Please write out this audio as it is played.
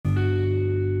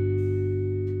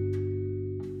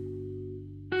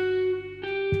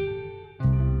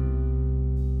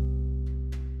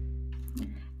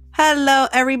Hello,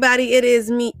 everybody. It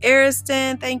is me,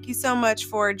 Ariston. Thank you so much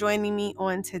for joining me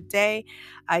on today.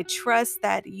 I trust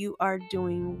that you are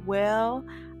doing well.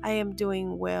 I am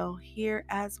doing well here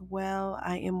as well.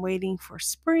 I am waiting for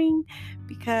spring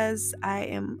because I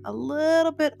am a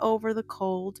little bit over the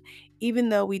cold, even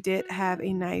though we did have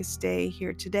a nice day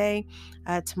here today.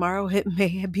 Tomorrow, it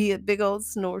may be a big old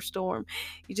snowstorm.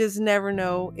 You just never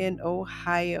know in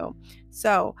Ohio.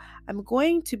 So, I'm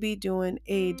going to be doing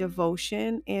a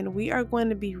devotion, and we are going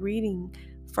to be reading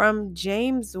from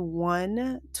James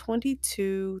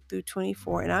 1:22 through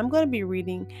 24. And I'm going to be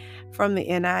reading from the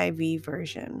NIV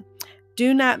version.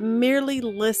 Do not merely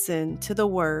listen to the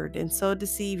word and so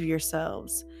deceive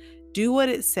yourselves. Do what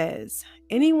it says.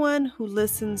 Anyone who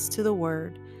listens to the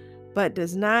word but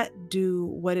does not do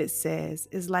what it says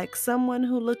is like someone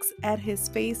who looks at his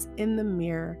face in the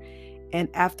mirror and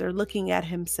after looking at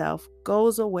himself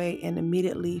goes away and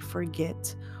immediately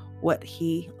forgets what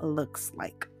he looks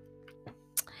like.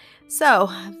 So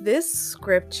this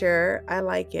scripture, I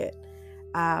like it.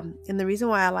 And the reason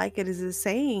why I like it is it's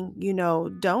saying,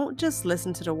 don't just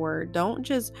listen to the word. Don't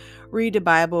just read the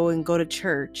Bible and go to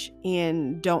church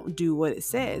and don't do what it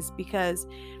says. Because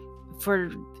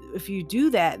if you do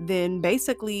that, then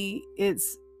basically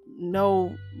it's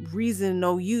no reason,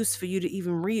 no use for you to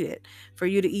even read it, for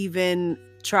you to even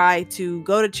try to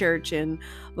go to church and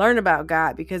learn about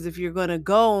God. Because if you're going to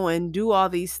go and do all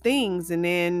these things and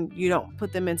then you don't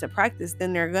put them into practice,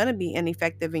 then they're going to be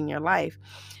ineffective in your life.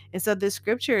 And so this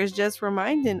scripture is just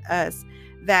reminding us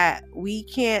that we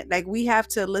can't, we have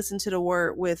to listen to the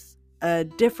word with a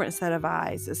different set of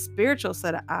eyes, a spiritual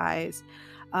set of eyes.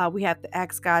 We have to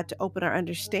ask God to open our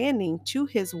understanding to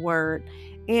his word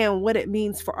and what it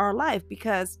means for our life,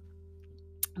 because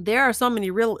there are so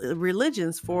many real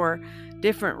religions for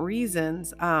different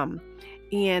reasons.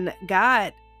 And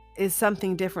God is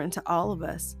something different to all of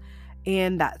us.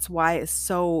 And that's why it's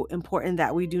so important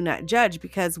that we do not judge,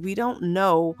 because we don't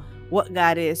know what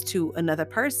God is to another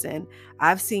person.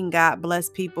 I've seen God bless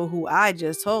people who I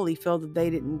just totally feel that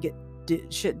they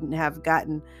shouldn't have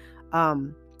gotten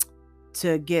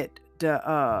to get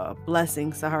the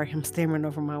blessing. Sorry, I'm stammering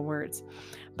over my words.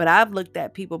 But I've looked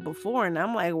at people before and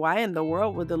I'm like, why in the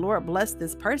world would the Lord bless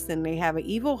this person? They have an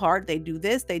evil heart. They do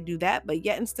this, they do that, but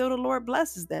yet and still the Lord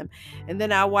blesses them. And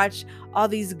then I watch all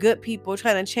these good people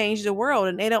trying to change the world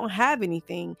and they don't have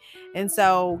anything. And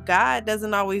so God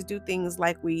doesn't always do things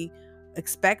like we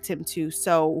expect him to.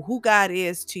 So who God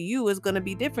is to you is going to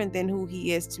be different than who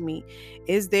he is to me.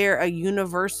 Is there a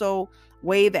universal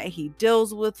way that he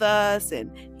deals with us and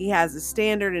he has a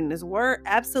standard in his word?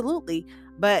 Absolutely.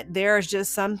 But there's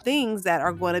just some things that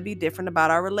are going to be different about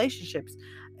our relationships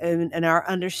and our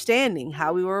understanding,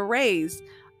 how we were raised.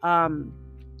 All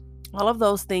of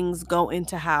those things go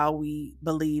into how we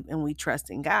believe and we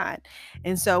trust in God.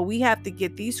 And so we have to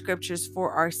get these scriptures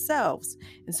for ourselves.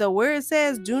 And so where it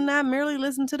says, do not merely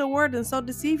listen to the word and so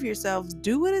deceive yourselves,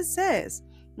 do what it says.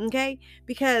 Okay?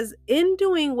 Because in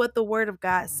doing what the word of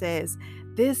God says,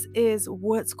 this is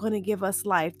what's going to give us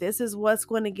life. This is what's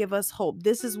going to give us hope.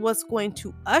 This is what's going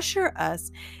to usher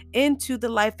us into the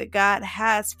life that God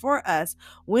has for us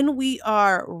when we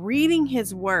are reading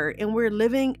his word and we're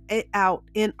living it out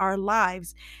in our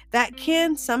lives. That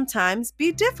can sometimes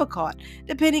be difficult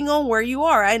depending on where you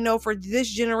are. I know for this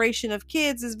generation of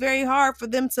kids, it's very hard for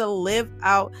them to live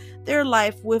out their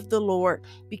life with the Lord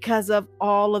because of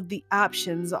all of the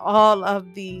options, all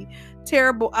of the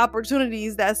terrible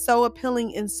opportunities that's so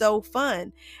appealing and so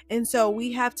fun. And so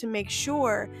we have to make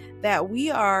sure that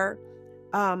we are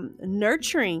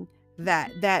nurturing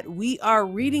that we are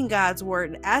reading God's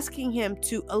word and asking him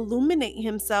to illuminate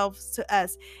himself to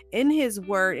us in his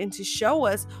word and to show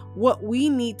us what we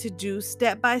need to do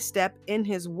step by step in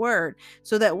his word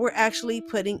so that we're actually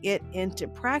putting it into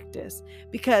practice,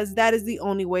 because that is the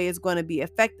only way it's going to be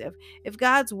effective. If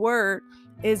God's word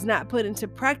is not put into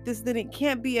practice, then it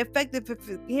can't be effective. If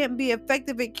it can't be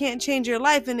effective, it can't change your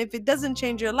life. And if it doesn't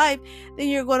change your life, then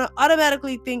you're going to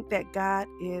automatically think that God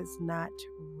is not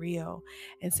real.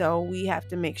 And so we have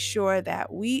to make sure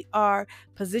that we are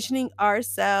positioning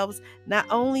ourselves not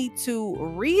only to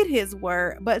read his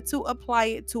word, but to apply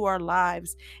it to our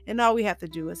lives. And all we have to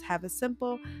do is have a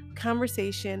simple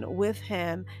conversation with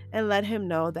him and let him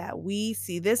know that we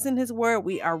see this in his word,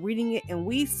 we are reading it, and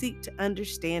we seek to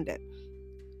understand it.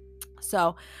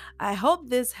 So I hope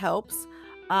this helps.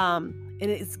 And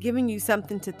it's giving you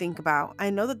something to think about. I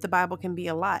know that the Bible can be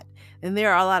a lot, and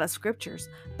there are a lot of scriptures,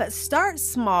 but start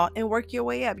small and work your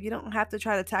way up. You don't have to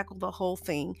try to tackle the whole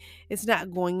thing. It's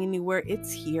not going anywhere.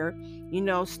 It's here.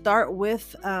 Start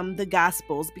with the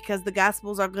Gospels, because the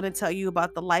Gospels are going to tell you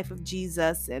about the life of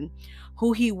Jesus and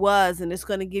who he was, and it's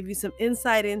going to give you some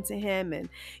insight into him. And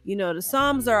the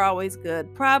Psalms are always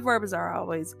good. Proverbs are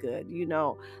always good.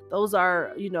 Those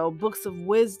are books of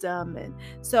wisdom. And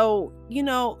so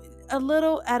a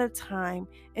little at a time,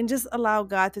 and just allow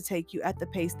God to take you at the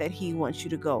pace that he wants you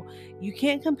to go. You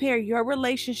can't compare your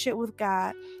relationship with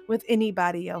God with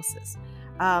anybody else's.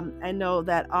 I know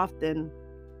that often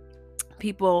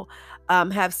people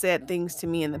have said things to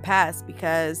me in the past,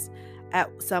 because at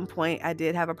some point I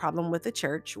did have a problem with the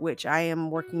church, which I am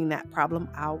working that problem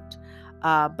out.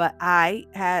 But I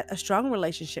had a strong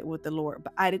relationship with the Lord,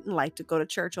 but I didn't like to go to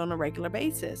church on a regular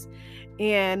basis.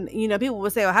 And, people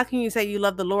would say, well, how can you say you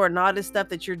love the Lord and all this stuff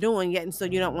that you're doing yet, and so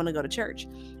you don't want to go to church?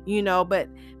 But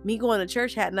me going to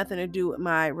church had nothing to do with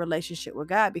my relationship with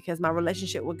God, because my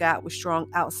relationship with God was strong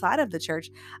outside of the church.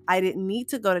 I didn't need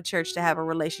to go to church to have a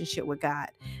relationship with God.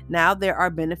 Now, there are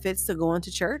benefits to going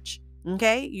to church.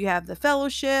 Okay, you have the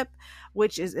fellowship,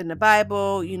 which is in the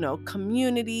Bible,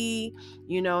 community,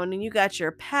 and then you got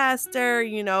your pastor,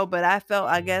 but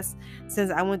I guess,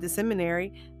 since I went to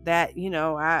seminary, that,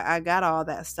 I got all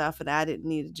that stuff, and I didn't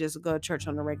need to just go to church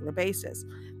on a regular basis.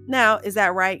 Now, is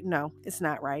that right? No, it's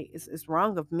not right. It's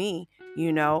wrong of me,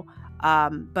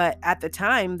 but at the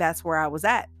time, that's where I was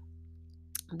at.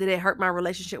 Did it hurt my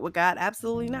relationship with God?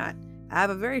 Absolutely not. I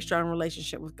have a very strong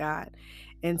relationship with God.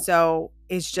 And so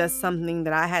it's just something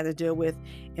that I had to deal with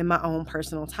in my own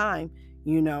personal time,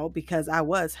 because I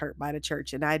was hurt by the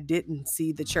church, and I didn't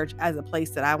see the church as a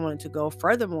place that I wanted to go.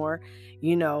 Furthermore,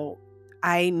 you know,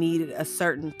 I needed a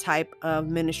certain type of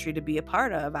ministry to be a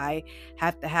part of. I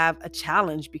have to have a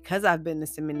challenge because I've been to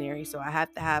seminary. So I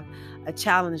have to have a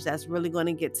challenge that's really going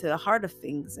to get to the heart of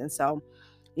things. And so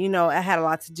I had a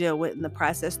lot to deal with in the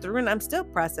process through, and I'm still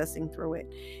processing through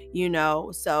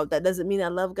it, So that doesn't mean I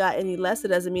love God any less. It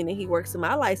doesn't mean that he works in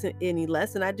my life any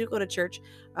less. And I do go to church.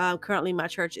 Currently, my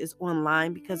church is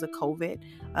online because of COVID,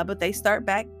 but they start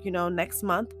back, next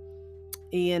month.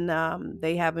 And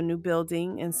they have a new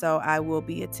building, and so I will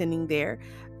be attending there.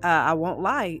 I won't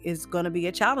lie, it's going to be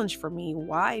a challenge for me.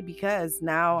 Why? Because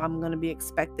now I'm going to be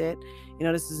expected,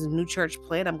 this is a new church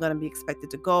plant. I'm going to be expected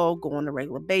to go on a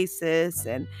regular basis,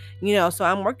 and so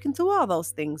I'm working through all those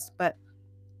things. But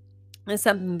it's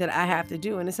something that I have to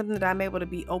do, and it's something that I'm able to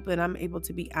be open, I'm able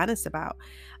to be honest about.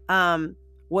 um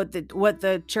what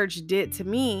the church did to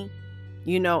me,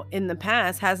 in the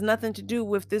past, has nothing to do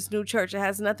with this new church. It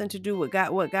has nothing to do with God,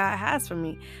 what God has for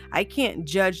me. I can't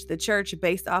judge the church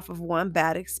based off of one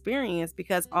bad experience,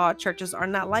 because all churches are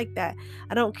not like that.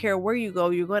 I don't care where you go,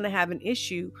 you're going to have an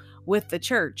issue with the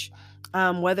church.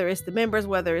 Whether it's the members,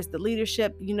 whether it's the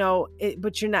leadership,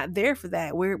 but you're not there for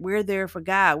that. We're there for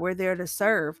God. We're there to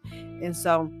serve. And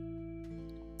so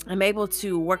I'm able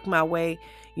to work my way,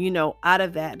 out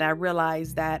of that. And I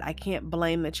realize that I can't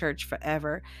blame the church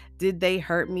forever. Did they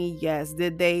hurt me? Yes.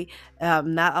 Did they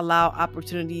not allow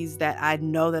opportunities that I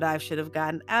know that I should have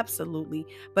gotten? Absolutely.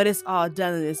 But it's all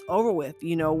done and it's over with.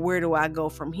 Where do I go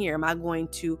from here? Am I going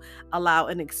to allow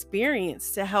an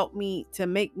experience to help me, to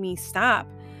make me stop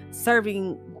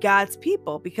serving God's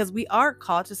people? Because we are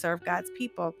called to serve God's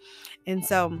people. And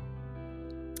so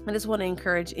I just want to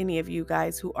encourage any of you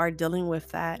guys who are dealing with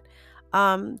that,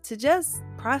 to just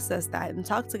process that and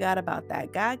talk to God about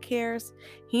that. God cares.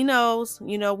 He knows.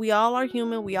 We all are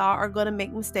human. We all are going to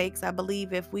make mistakes. I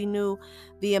believe if we knew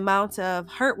the amount of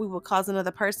hurt we would cause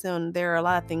another person, there are a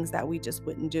lot of things that we just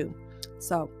wouldn't do.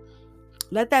 So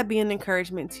let that be an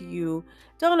encouragement to you.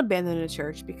 Don't abandon the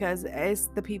church, because it's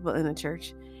the people in the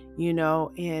church,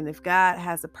 and if God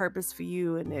has a purpose for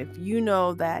you, and if you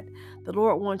know that the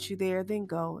Lord wants you there, then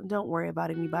go and don't worry about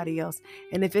anybody else.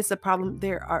 And if it's a problem,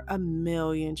 there are a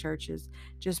million churches.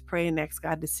 Just pray and ask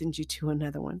God to send you to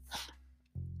another one.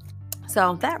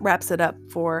 So that wraps it up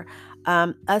for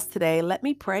us today. Let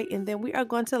me pray, and then we are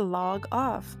going to log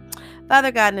off.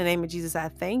 Father God, in the name of Jesus, I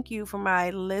thank you for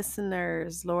my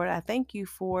listeners. Lord, I thank you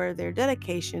for their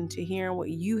dedication to hearing what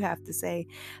you have to say.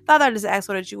 Father, I just ask,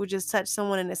 Lord, that you would just touch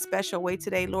someone in a special way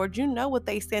today. Lord, you know what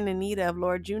they stand in need of.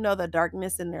 Lord, you know the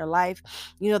darkness in their life.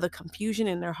 You know the confusion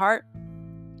in their heart.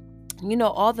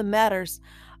 All the matters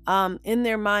in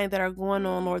their mind that are going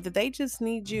on, Lord, that they just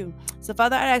need you. So,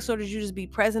 Father, I ask, Lord, that you just be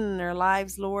present in their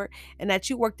lives, Lord, and that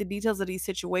you work the details of these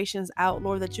situations out,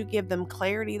 Lord, that you give them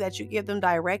clarity, that you give them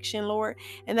direction, Lord,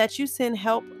 and that you send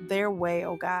help their way,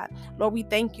 oh God. Lord, we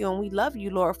thank you and we love you,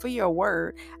 Lord, for your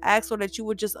word. I ask, Lord, that you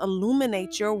would just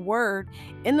illuminate your word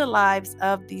in the lives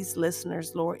of these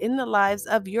listeners, Lord, in the lives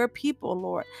of your people,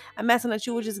 Lord. I'm asking that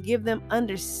you would just give them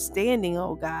understanding,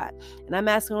 oh God. And I'm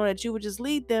asking, Lord, that you would just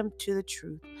lead them to the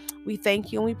truth. We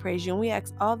thank you and we praise you and we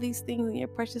ask all these things in your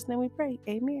precious name we pray.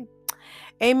 Amen.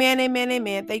 Amen, amen,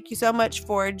 amen. Thank you so much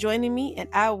for joining me, and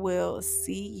I will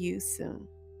see you soon.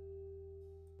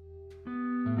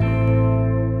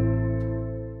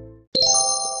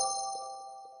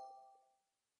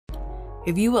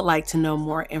 If you would like to know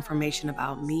more information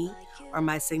about me or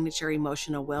my signature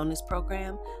emotional wellness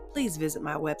program, please visit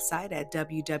my website at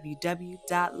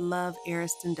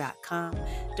www.loveariston.com.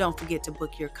 Don't forget to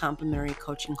book your complimentary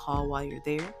coaching call while you're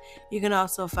there. You can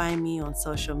also find me on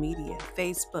social media,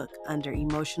 Facebook under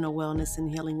Emotional Wellness and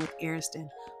Healing with Ariston,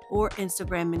 or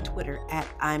Instagram and Twitter at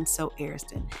I'm So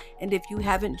Ariston. And if you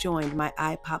haven't joined my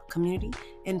iPop community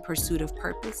in pursuit of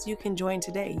purpose, you can join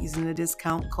today using the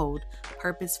discount code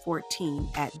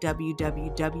PURPOSE14 at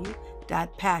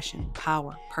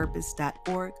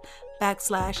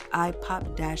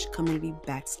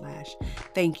www.passionpowerpurpose.org/IPOP-community/.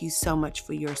 Thank you so much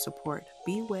for your support.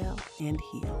 Be well and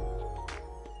heal.